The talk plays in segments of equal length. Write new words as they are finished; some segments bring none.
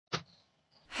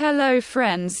Hello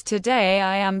friends, today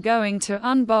I am going to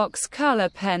unbox color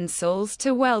pencils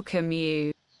to welcome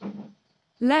you.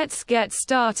 Let's get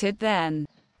started then.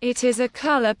 It is a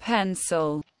color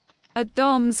pencil. A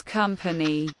DOMS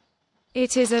company.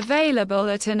 It is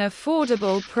available at an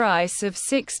affordable price of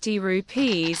 60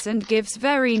 rupees and gives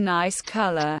very nice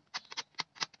color.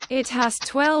 It has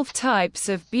 12 types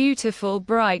of beautiful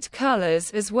bright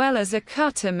colors as well as a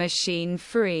cutter machine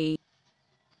free.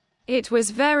 It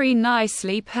was very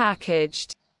nicely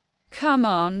packaged. Come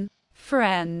on,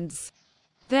 friends.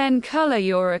 Then color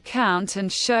your account and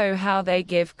show how they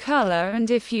give color, and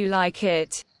if you like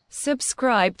it,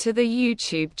 subscribe to the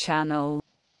YouTube channel.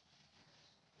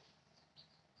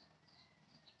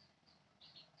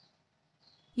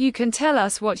 You can tell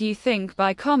us what you think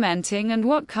by commenting and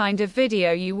what kind of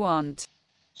video you want.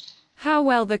 How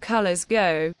well the colors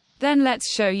go, then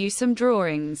let's show you some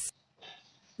drawings.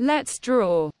 Let's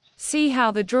draw. See how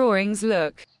the drawings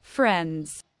look,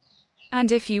 friends.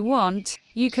 And if you want,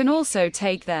 you can also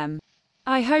take them.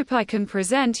 I hope I can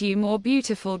present you more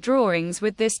beautiful drawings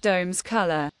with this dome's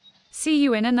color. See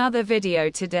you in another video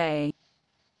today.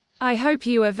 I hope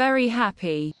you are very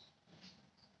happy.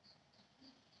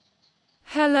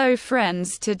 Hello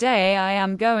friends, today I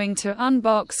am going to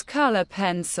unbox color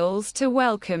pencils to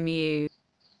welcome you.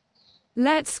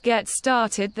 Let's get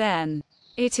started then.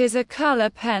 It is a color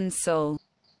pencil.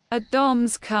 A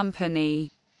DOMS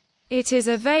company. It is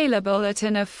available at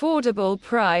an affordable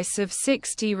price of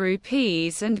 60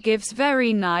 rupees and gives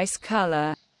very nice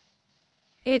color.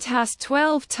 It has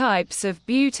 12 types of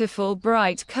beautiful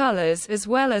bright colors as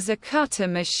well as a cutter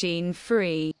machine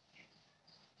free.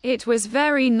 It was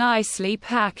very nicely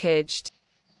packaged.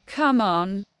 Come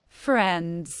on,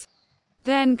 friends.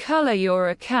 Then color your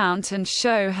account and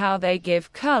show how they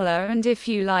give color, and if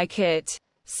you like it,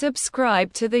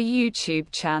 subscribe to the YouTube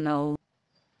channel.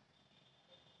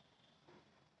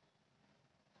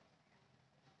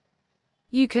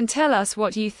 You can tell us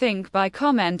what you think by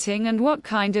commenting and what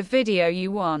kind of video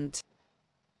you want.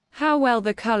 How well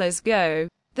the colors go,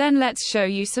 then let's show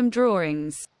you some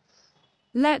drawings.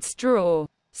 Let's draw.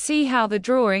 See how the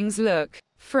drawings look,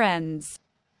 friends.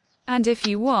 And if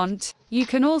you want, you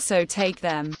can also take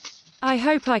them. I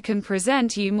hope I can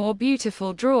present you more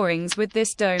beautiful drawings with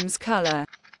this dome's color.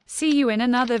 See you in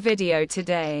another video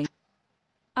today.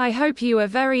 I hope you are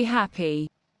very happy.